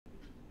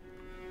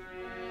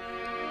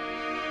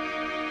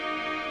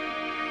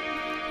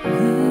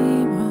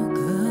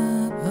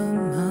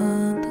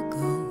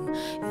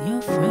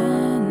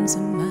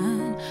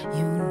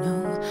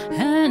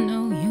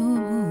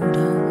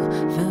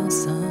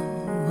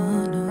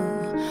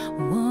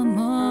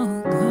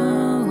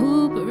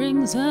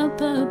turns out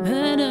the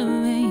better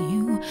in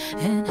you.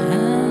 And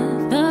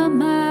half of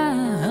my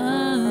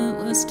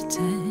heart was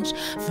detached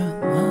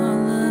from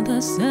all of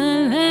the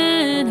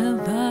silent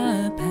of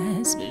our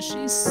past. But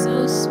she's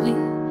so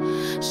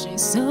sweet,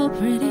 she's so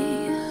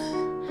pretty.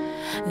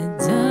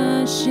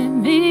 Does she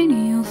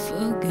mean you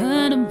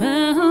forgot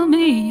about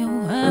me?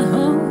 Oh, I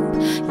hope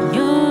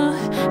you're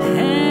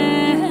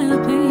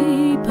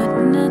happy, but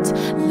not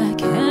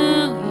like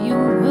how you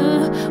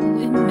were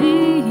with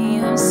me.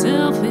 I'm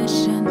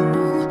selfish, I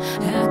know,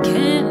 I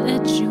can't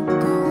let you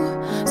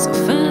go. So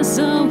find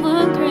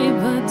someone great,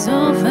 but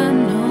don't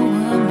find no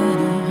one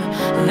better.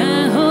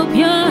 I hope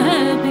you're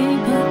happy,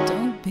 but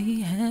don't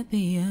be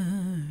happier.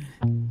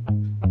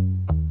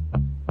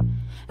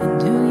 And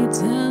do you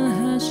tell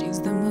her she's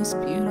the most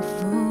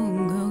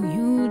beautiful girl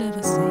you'd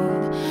ever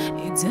seen?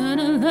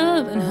 Eternal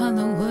love and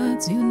hollow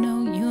words you know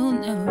you'll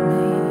never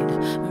made.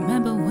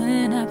 Remember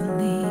when I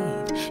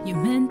believed you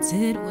meant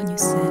it when you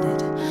said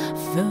it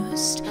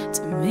first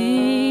to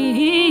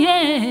me,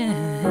 yeah.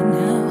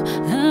 Now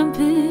I'm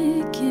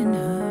picking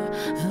her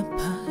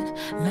apart,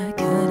 like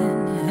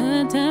cutting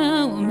her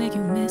down will make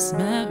you miss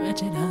my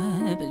wretched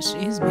heart. But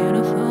she's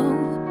beautiful,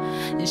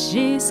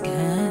 she's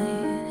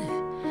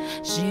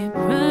kind, she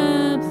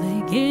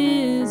probably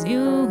gives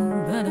you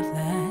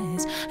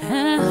butterflies.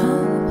 I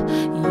hope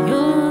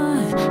you're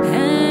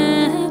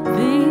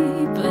happy,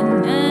 but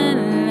not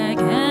like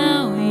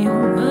how you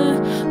were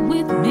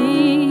with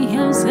me.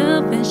 I'm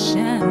selfish,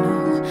 I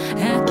know,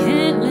 I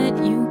can't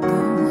let you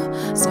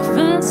go. So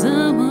find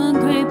someone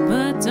great,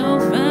 but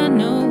don't find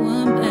no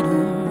one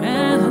better.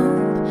 I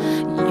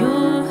hope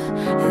you're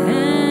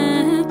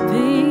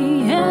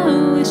happy. I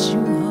wish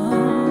you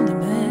all the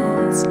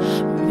best,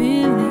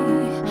 really.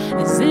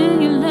 Say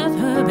you love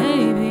her,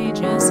 baby,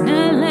 just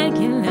not like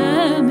you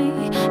love me.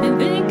 And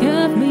think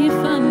of me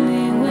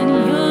fondly when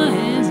your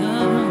hands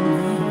are on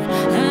her.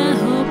 I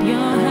hope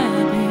you're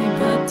happy,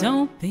 but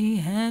don't be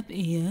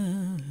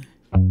happier.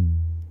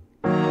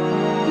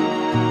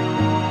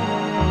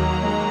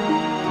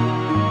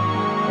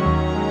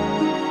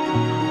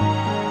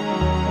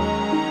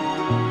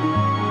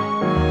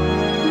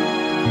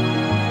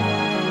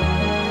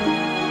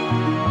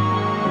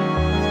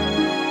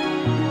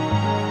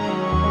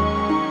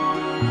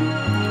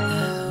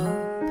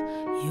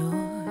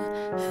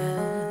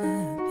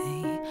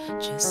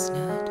 Just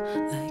not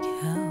like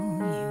how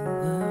you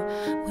were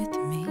with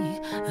me.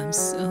 I'm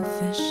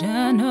selfish,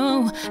 I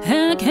know,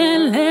 I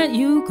can't let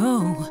you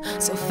go.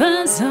 So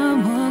find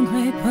someone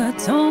great, but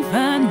don't find